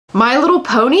My Little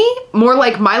Pony? More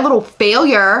like My Little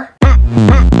Failure.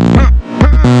 I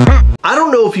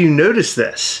don't know if you noticed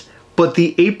this, but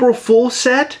the April Fool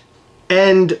set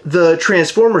and the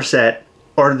Transformer set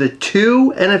are the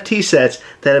two NFT sets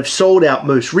that have sold out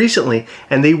most recently,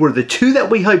 and they were the two that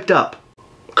we hyped up.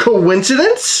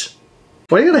 Coincidence?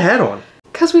 Why do you got a hat on?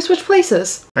 Because we switched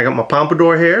places. I got my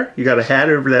pompadour hair. You got a hat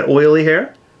over that oily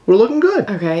hair. We're looking good.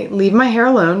 Okay, leave my hair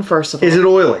alone, first of all. Is it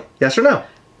oily? Yes or no?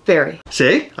 Very.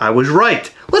 See? I was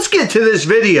right. Let's get to this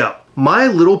video. My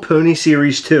Little Pony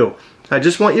Series 2. I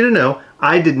just want you to know,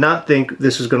 I did not think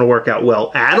this was going to work out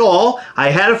well at all. I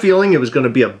had a feeling it was going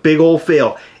to be a big old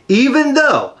fail. Even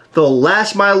though the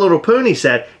last My Little Pony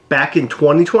set back in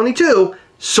 2022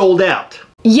 sold out.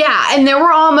 Yeah, and there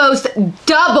were almost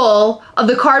double of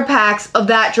the card packs of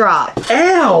that drop.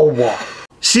 Ow!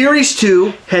 Series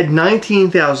 2 had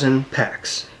 19,000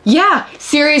 packs. Yeah,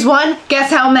 Series 1, guess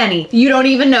how many? You don't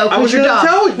even know because you're dumb.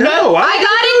 Tell you. No, I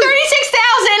got it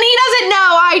 36,000. He doesn't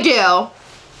know. I do.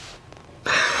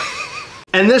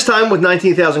 And this time with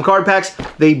 19,000 card packs,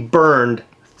 they burned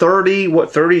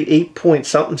 38 point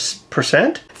something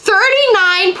percent?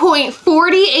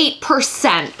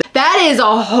 39.48%. That is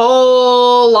a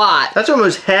whole lot. That's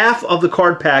almost half of the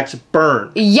card packs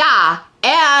burned. Yeah,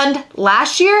 and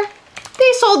last year,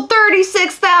 they sold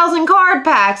 36,000 card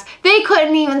packs. They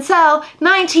couldn't even sell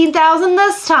 19,000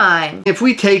 this time. If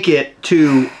we take it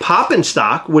to Pop in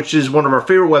Stock, which is one of our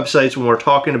favorite websites when we're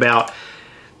talking about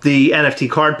the NFT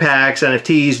card packs,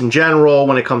 NFTs in general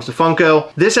when it comes to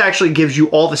Funko. This actually gives you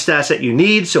all the stats that you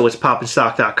need, so it's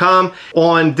popinstock.com.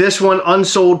 On this one,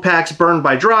 unsold packs burned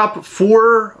by drop,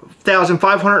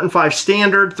 4,505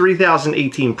 standard,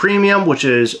 3,018 premium, which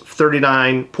is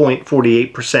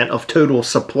 39.48% of total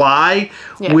supply,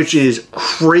 yes, which is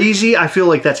crazy. I feel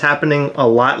like that's happening a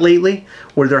lot lately,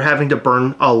 where they're having to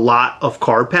burn a lot of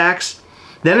card packs.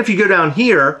 Then if you go down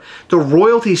here, the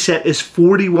royalty set is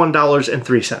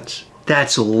 $41.03.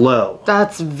 That's low.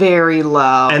 That's very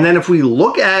low. And then if we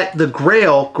look at the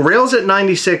Grail's at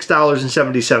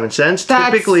 $96.77.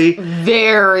 That's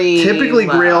typically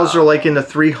low. Grails are like in the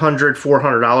 $300,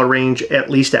 $400 range, at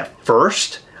least at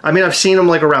first. I mean, I've seen them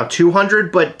like around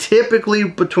 $200, but typically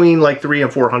between like $300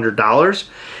 and $400.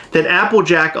 Then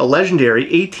Applejack, a legendary,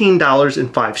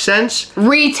 $18.05.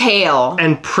 Retail.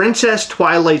 And Princess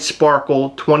Twilight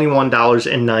Sparkle,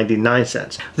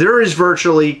 $21.99. There is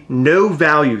virtually no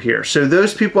value here. So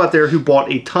those people out there who bought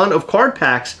a ton of card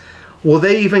packs, will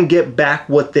they even get back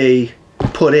what they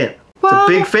put in? Well,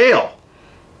 it's a big fail.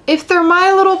 If they're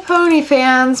My Little Pony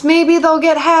fans, maybe they'll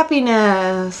get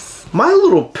happiness. My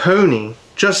Little Pony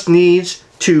just needs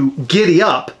to giddy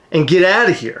up and get out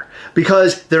of here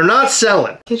because they're not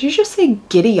selling. Did you just say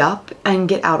giddy up and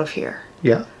get out of here?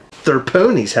 Yeah, they're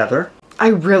ponies, Heather. I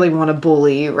really want to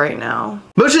bully you right now.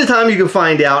 Most of the time you can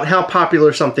find out how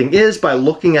popular something is by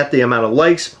looking at the amount of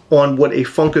likes on what a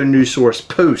Funko news source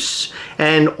posts.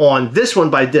 And on this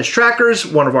one by Dish Trackers,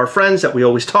 one of our friends that we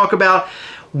always talk about,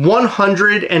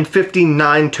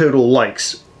 159 total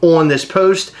likes on this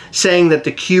post saying that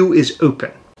the queue is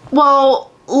open.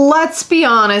 Well, let's be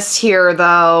honest here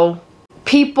though.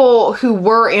 People who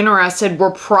were interested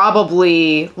were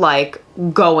probably like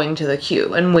going to the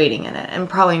queue and waiting in it and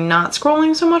probably not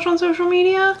scrolling so much on social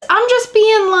media. I'm just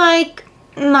being like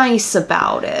nice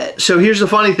about it. So here's the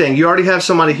funny thing. You already have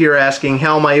somebody here asking,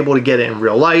 how am I able to get it in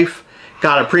real life?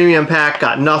 Got a premium pack,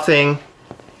 got nothing.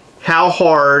 How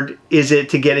hard is it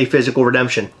to get a physical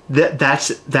redemption? That's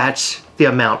the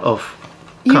amount of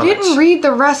comments. You didn't read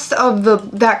the rest of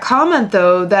that comment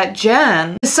though, that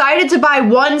Jen decided to buy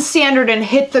one standard and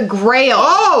hit the Grail.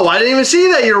 Oh, I didn't even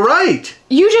see that. You're right.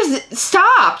 You just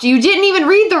stopped. You didn't even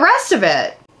read the rest of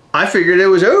it. I figured it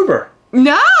was over.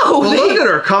 No. Well, look at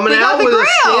her coming out with a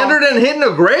standard and hitting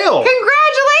a Grail.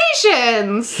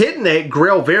 Congratulations. Hitting a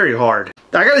Grail very hard.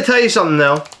 I got to tell you something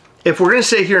though. If we're going to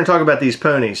sit here and talk about these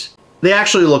ponies, they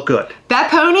actually look good.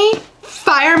 That pony,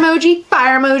 fire emoji,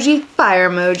 fire emoji, fire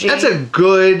emoji. That's a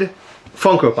good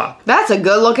Funko Pop. That's a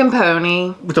good looking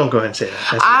pony. Don't go ahead and say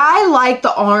that. I like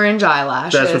the orange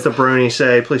eyelashes. That's what the bronies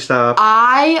say. Please stop.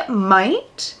 I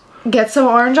might get some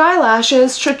orange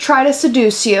eyelashes to try to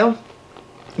seduce you.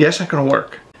 Yeah, it's not going to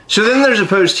work. So then there's a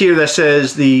post here that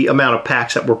says the amount of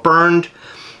packs that were burned.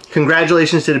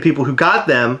 Congratulations to the people who got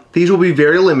them. These will be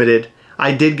very limited.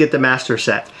 I did get the master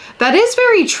set. That is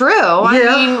very true.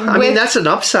 Yeah, I mean that's an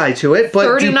upside to it. But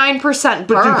 39% burn.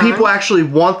 But do people actually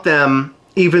want them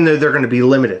even though they're going to be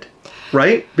limited?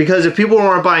 Right? Because if people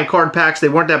weren't buying card packs, they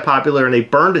weren't that popular, and they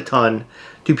burned a ton,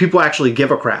 do people actually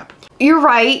give a crap? you're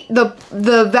right.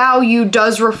 The value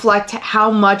does reflect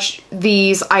how much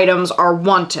these items are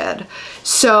wanted.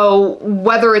 So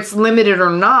whether it's limited or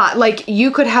not, like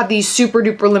you could have these super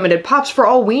duper limited pops. For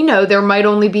all we know, there might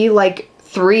only be like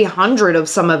 300 of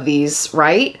some of these,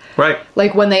 right? Right.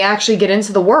 Like when they actually get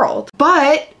into the world.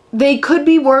 But they could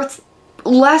be worth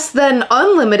less than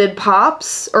unlimited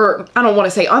pops, or I don't want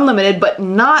to say unlimited, but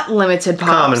not limited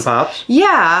pops. Common pops.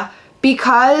 Yeah,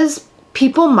 because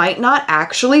people might not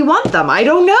actually want them. I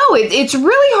don't know. It's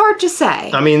really hard to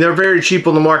say. I mean, they're very cheap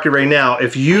on the market right now.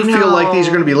 If you feel like these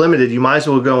are going to be limited, you might as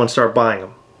well go and start buying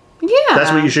them. Yeah.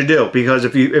 That's what you should do, because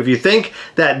if you think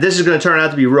that this is going to turn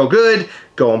out to be real good,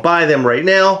 go and buy them right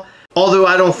now. Although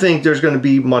I don't think there's going to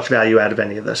be much value out of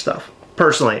any of this stuff,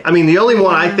 personally. I mean, the only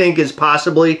one I think is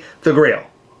possibly the Grail,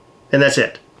 and that's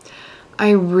it.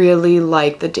 I really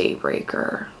like the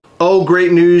Daybreaker. Oh,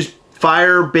 great news.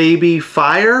 Fire, baby,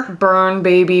 fire. Burn,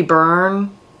 baby, burn.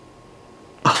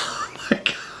 Oh my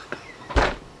God.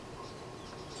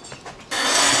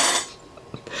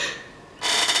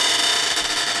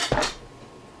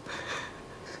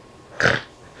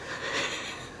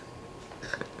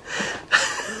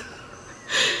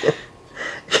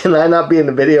 Can I not be in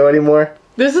the video anymore?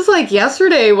 This is like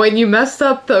yesterday when you messed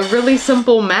up the really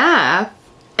simple math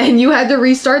and you had to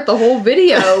restart the whole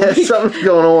video. Something's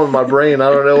going on with my brain. I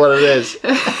don't know what it is.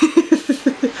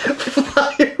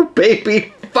 Fire,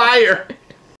 baby, fire.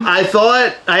 I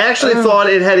actually thought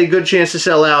it had a good chance to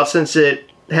sell out since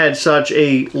it had such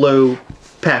a low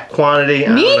pack quantity.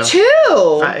 Me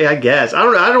too. I guess. I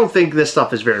don't know. I don't think this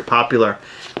stuff is very popular.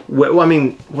 Well, I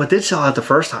mean, what did sell out the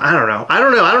first time? I don't know. I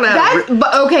don't know how to...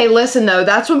 But okay, listen though.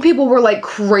 That's when people were like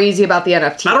crazy about the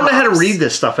NFT. I don't know how to read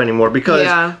this stuff anymore because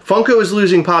Funko is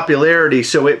losing popularity,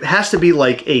 so it has to be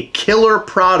like a killer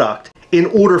product in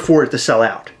order for it to sell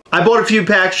out. I bought a few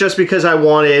packs just because I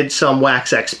wanted some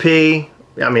Wax XP.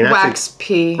 I mean, that's Wax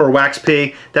P. Or Wax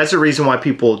P. That's the reason why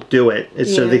people do it.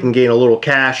 It's so they can gain a little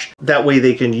cash. That way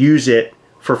they can use it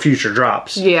for future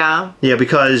drops. Yeah. Yeah,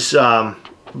 because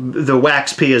the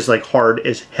Wax P is like hard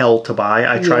as hell to buy.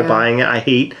 I tried buying it. I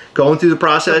hate going through the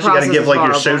process. You got to give like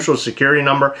your social security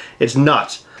number. It's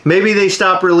nuts. Maybe they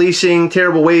stop releasing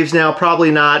Terrible Waves now.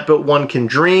 Probably not, but one can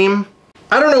dream.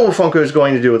 I don't know what Funko is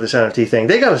going to do with this NFT thing.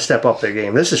 They got to step up their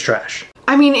game. This is trash.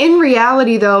 I mean, in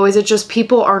reality, though, is it just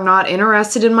people are not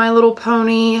interested in My Little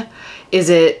Pony? Is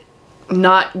it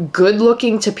not good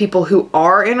looking to people who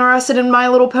are interested in My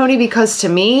Little Pony? Because to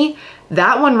me,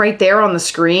 that one right there on the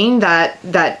screen, that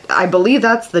I believe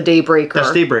that's the Daybreaker.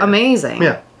 That's Daybreaker. Amazing.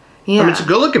 Yeah. Yeah. I mean, it's a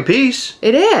good looking piece.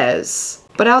 It is.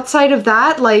 But outside of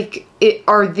that, like,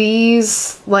 are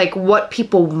these, like, what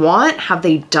people want? Have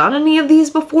they done any of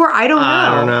these before? I don't know.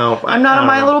 I don't know. I'm not a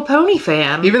My Little Pony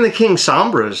fan. Even the King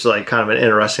Sombra is, like, kind of an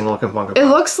interesting looking Funko Pop. It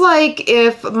looks like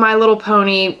if My Little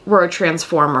Pony were a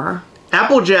Transformer.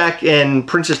 Applejack and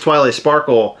Princess Twilight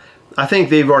Sparkle, I think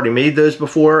they've already made those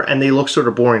before, and they look sort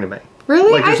of boring to me.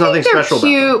 Really? Like, there's nothing special about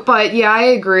them. Cute, but yeah, I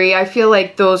agree. I feel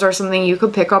like those are something you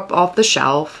could pick up off the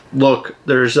shelf. Look,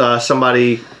 there's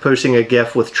somebody posting a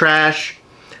GIF with trash,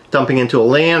 dumping into a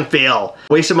landfill.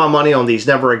 Wasted my money on these,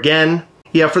 never again.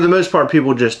 Yeah, for the most part,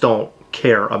 people just don't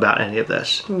care about any of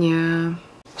this. Yeah.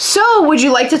 So, would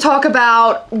you like to talk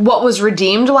about what was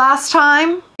redeemed last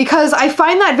time? Because I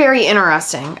find that very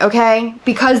interesting, okay?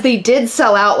 Because they did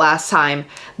sell out last time.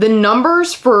 The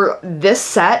numbers for this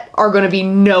set are going to be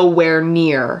nowhere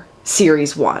near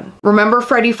Series 1. Remember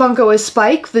Freddy Funko as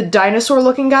Spike, the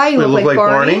dinosaur-looking guy? He looked like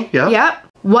Barney? Yeah. Yep.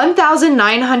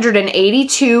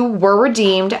 1,982 were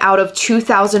redeemed out of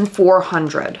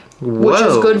 2,400. Which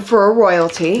is good for a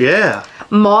royalty. Yeah.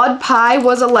 Maud Pie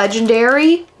was a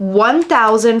legendary,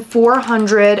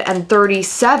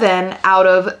 1,437 out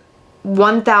of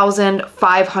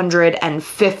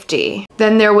 1,550.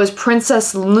 Then there was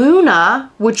Princess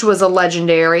Luna, which was a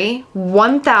legendary,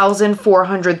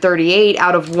 1,438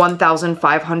 out of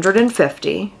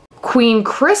 1,550. Queen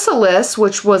Chrysalis,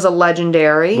 which was a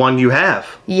legendary. One you have.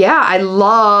 Yeah, I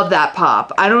love that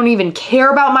pop. I don't even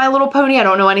care about My Little Pony. I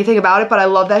don't know anything about it, but I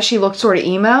love that she looked sort of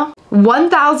emo.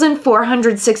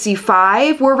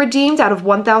 1,465 were redeemed out of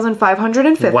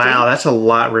 1,550. Wow, that's a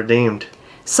lot redeemed.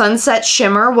 Sunset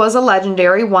Shimmer was a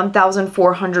legendary,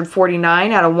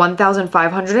 1,449 out of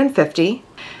 1,550.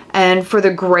 And for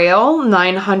the Grail,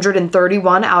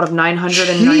 931 out of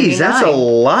 999. Jeez, that's a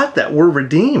lot that were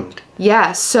redeemed.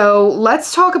 Yeah, so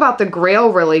let's talk about the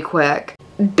Grail really quick.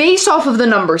 Based off of the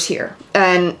numbers here,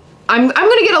 and I'm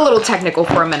going to get a little technical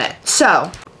for a minute. So,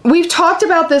 We've talked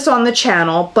about this on the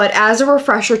channel, but as a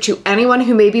refresher to anyone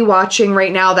who may be watching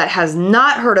right now that has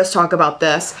not heard us talk about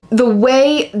this, the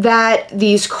way that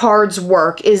these cards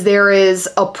work is there is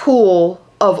a pool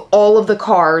of all of the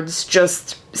cards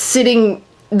just sitting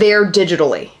there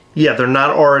digitally. Yeah, they're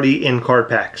not already in card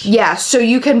packs. Yeah, so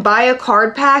you can buy a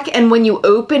card pack, and when you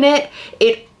open it,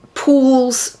 it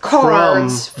pulls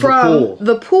cards from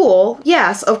the pool,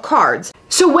 yes, of cards.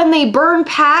 So when they burn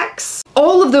packs,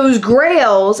 all of those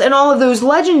grails and all of those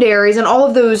legendaries and all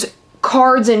of those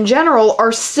cards in general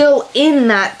are still in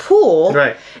that pool.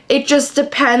 Right. It just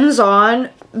depends on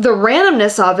the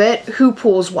randomness of it, who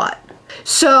pulls what.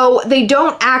 So they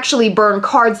don't actually burn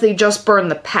cards, they just burn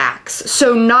the packs.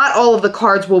 So not all of the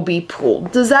cards will be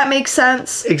pooled. Does that make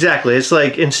sense? Exactly. It's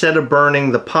like instead of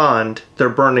burning the pond, they're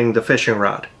burning the fishing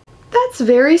rod. That's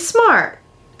very smart.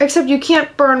 Except you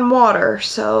can't burn water,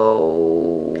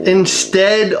 so...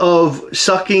 Instead of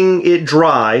sucking it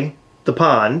dry, the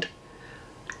pond,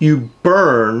 you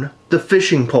burn the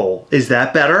fishing pole. Is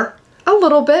that better? A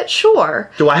little bit,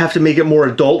 sure. Do I have to make it more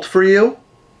adult for you?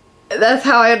 That's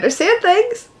how I understand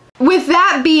things. With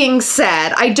that being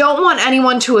said, I don't want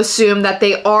anyone to assume that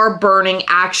they are burning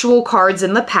actual cards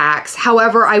in the packs.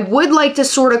 However, I would like to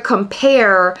sort of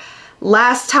compare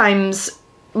last time's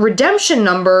redemption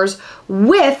numbers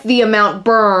with the amount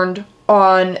burned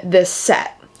on this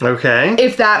set. Okay.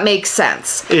 If that makes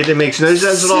sense. It makes no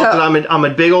sense at all because I'm a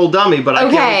big old dummy, but I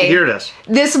can't wait to hear this.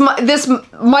 This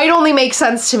might only make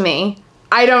sense to me.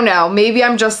 I don't know. Maybe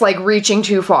I'm just like reaching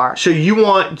too far. So you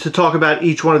want to talk about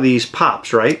each one of these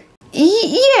pops, right?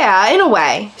 Yeah, in a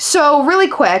way. So really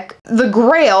quick, the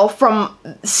Grail from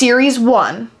Series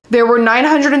 1, there were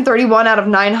 931 out of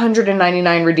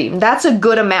 999 redeemed. That's a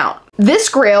good amount. This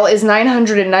Grail is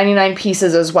 999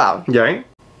 pieces as well. Right.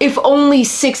 If only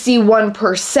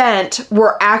 61%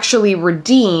 were actually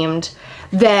redeemed,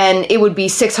 then it would be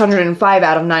 605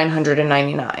 out of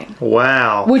 999.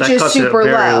 Wow. Which is super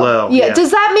low. Yeah.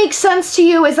 Does that make sense to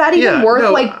you? Is that even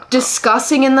worth like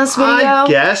discussing in this video? I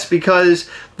guess because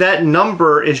that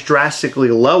number is drastically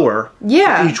lower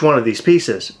for each one of these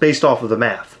pieces based off of the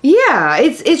math. Yeah,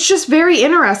 it's just very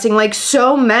interesting. Like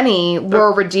so many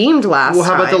were redeemed last time. Well,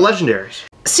 how about the legendaries?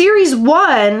 Series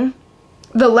 1,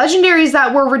 the legendaries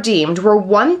that were redeemed were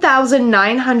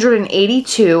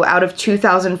 1,982 out of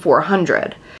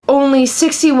 2,400. Only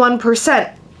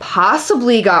 61%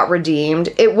 possibly got redeemed.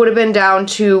 It would have been down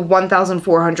to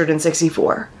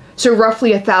 1,464. So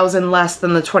roughly 1,000 less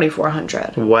than the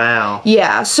 2,400. Wow.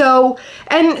 Yeah, so,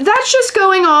 and that's just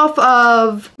going off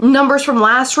of numbers from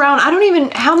last round. I don't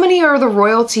even, how many are the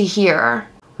royalty here?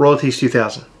 Royalty's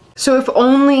 2,000. So if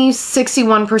only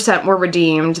 61% were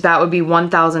redeemed, that would be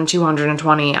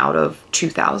 1,220 out of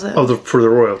 2,000. Oh, for the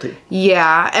royalty.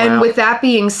 Yeah, and with that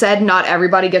being said, not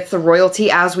everybody gets the royalty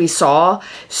as we saw.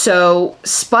 So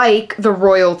Spike, the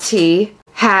royalty,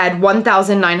 had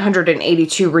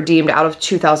 1,982 redeemed out of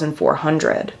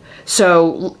 2,400.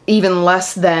 So even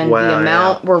less than the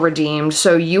amount were redeemed.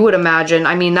 So you would imagine,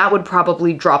 I mean, that would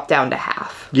probably drop down to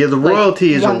half. Yeah, the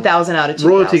royalty is 1,000 out of 2,000.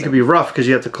 Royalty could be rough because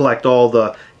you have to collect all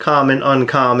the common,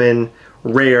 uncommon,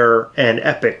 rare, and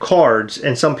epic cards,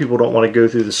 and some people don't want to go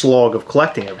through the slog of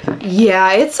collecting everything.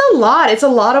 Yeah, it's a lot. It's a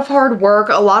lot of hard work,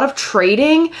 a lot of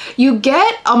trading. You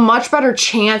get a much better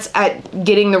chance at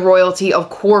getting the royalty, of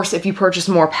course, if you purchase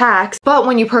more packs. But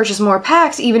when you purchase more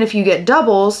packs, even if you get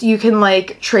doubles, you can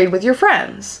like trade with your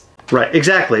friends. Right,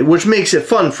 exactly, which makes it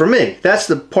fun for me. That's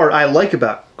the part I like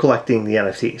about collecting the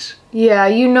NFTs. Yeah,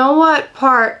 you know what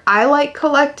part I like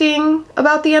collecting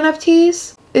about the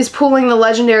NFTs? Is pulling the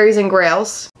legendaries and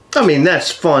grails. I mean,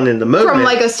 that's fun in the moment. From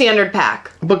like a standard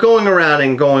pack. But going around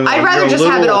and going I'd rather just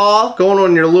have it all. Going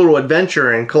on your little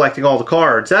adventure and collecting all the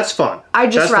cards, that's fun.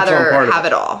 I'd just rather have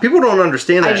it all. People don't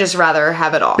understand that. I'd just rather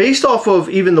have it all. Based off of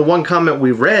even the one comment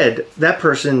we read, that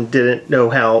person didn't know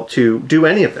how to do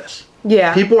any of this.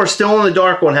 Yeah. People are still in the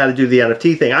dark on how to do the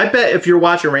NFT thing. I bet if you're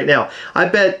watching right now, I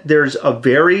bet there's a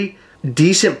very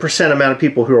decent percent amount of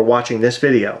people who are watching this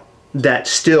video that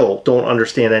still don't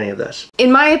understand any of this.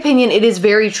 In my opinion, it is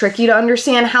very tricky to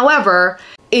understand. However,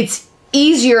 it's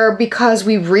easier because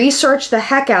we researched the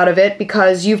heck out of it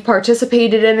because you've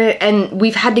participated in it and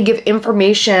we've had to give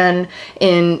information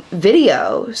in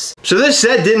videos. So this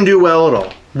set didn't do well at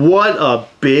all. What a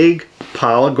big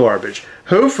pile of garbage.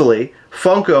 Hopefully,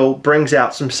 Funko brings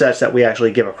out some sets that we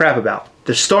actually give a crap about.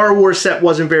 The Star Wars set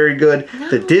wasn't very good. No.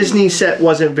 The Disney set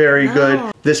wasn't very good.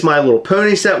 This My Little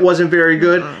Pony set wasn't very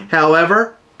good.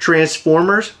 However,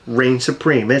 Transformers reigned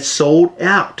supreme. It sold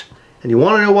out. And you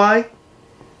want to know why?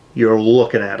 You're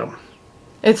looking at them.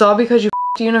 It's all because you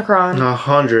f***ed Unicron.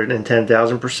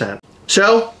 110,000%.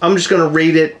 So I'm just going to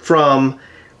rate it from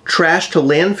trash to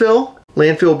landfill.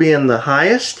 Landfill being the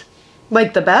highest.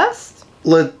 Like the best?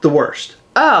 The worst.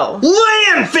 Oh.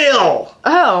 Landfill!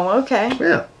 Oh, okay.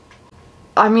 Yeah.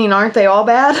 I mean, aren't they all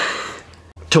bad?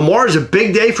 Tomorrow's a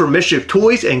big day for Mischief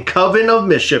Toys and Coven of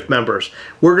Mischief members.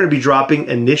 We're going to be dropping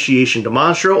Initiation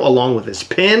DeMonstro along with his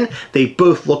pin. They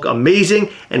both look amazing,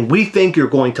 and we think you're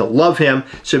going to love him.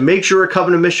 So make sure,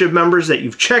 Coven of Mischief members, that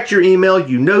you've checked your email,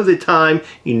 you know the time,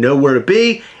 you know where to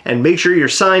be, and make sure you're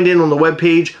signed in on the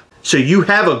webpage so you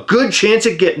have a good chance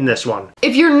at getting this one.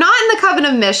 If you're not in the Coven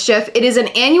of Mischief, it is an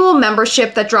annual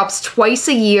membership that drops twice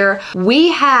a year.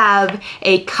 We have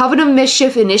a Coven of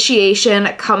Mischief initiation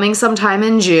coming sometime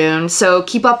in June, so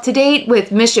keep up to date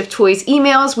with Mischief Toys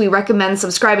emails. We recommend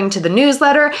subscribing to the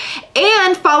newsletter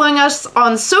and following us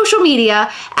on social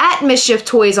media at Mischief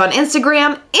Toys on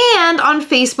Instagram and on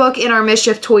Facebook in our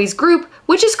Mischief Toys group,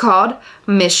 which is called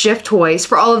Mischief Toys,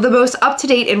 for all of the most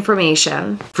up-to-date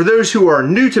information. For those who are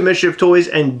new to Mischief Toys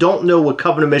and don't know what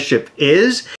Coven of Mischief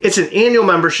is, it's an annual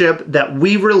membership that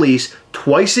we release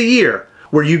twice a year,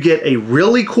 where you get a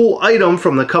really cool item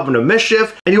from the Coven of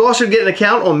Mischief, and you also get an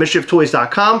account on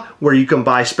MischiefToys.com where you can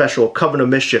buy special Coven of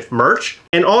Mischief merch,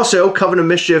 and also Coven of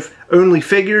Mischief only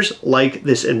figures like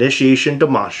this Initiation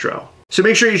DeMonstro. So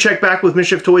make sure you check back with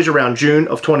Mischief Toys around June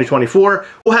of 2024.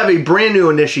 We'll have a brand new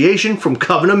initiation from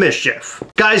Coven of Mischief.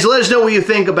 Guys, let us know what you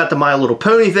think about the My Little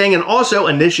Pony thing and also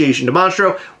Initiation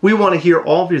DeMonstro. We want to hear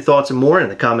all of your thoughts and more in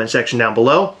the comment section down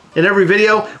below. In every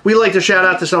video, we like to shout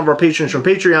out to some of our patrons from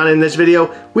Patreon. In this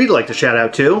video, we'd like to shout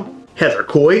out to Heather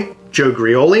Coy, Joe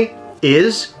Grioli,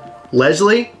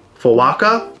 Leslie,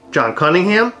 Fawaka, John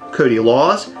Cunningham, Cody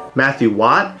Laws, Matthew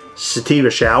Watt,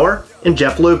 Sativa Shower, and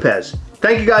Jeff Lopez.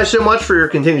 Thank you guys so much for your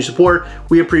continued support.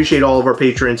 We appreciate all of our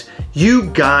patrons. You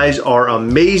guys are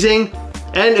amazing.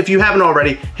 And if you haven't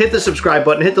already, hit the subscribe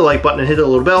button, hit the like button, and hit the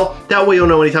little bell. That way you'll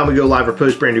know anytime we go live or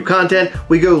post brand new content.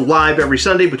 We go live every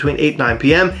Sunday between 8 and 9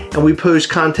 p.m. and we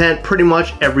post content pretty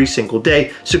much every single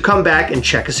day. So come back and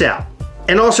check us out.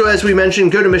 And also, as we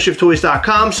mentioned, go to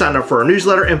MischiefToys.com, sign up for our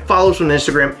newsletter, and follow us on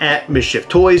Instagram at Mischief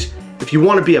Toys. If you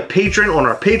want to be a patron on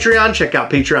our Patreon, check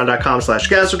out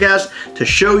patreon.com/Gastlecast to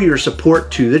show your support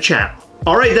to the channel.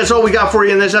 All right, that's all we got for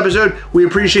you in this episode. We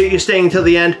appreciate you staying until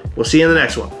the end. We'll see you in the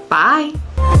next one.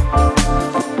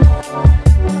 Bye.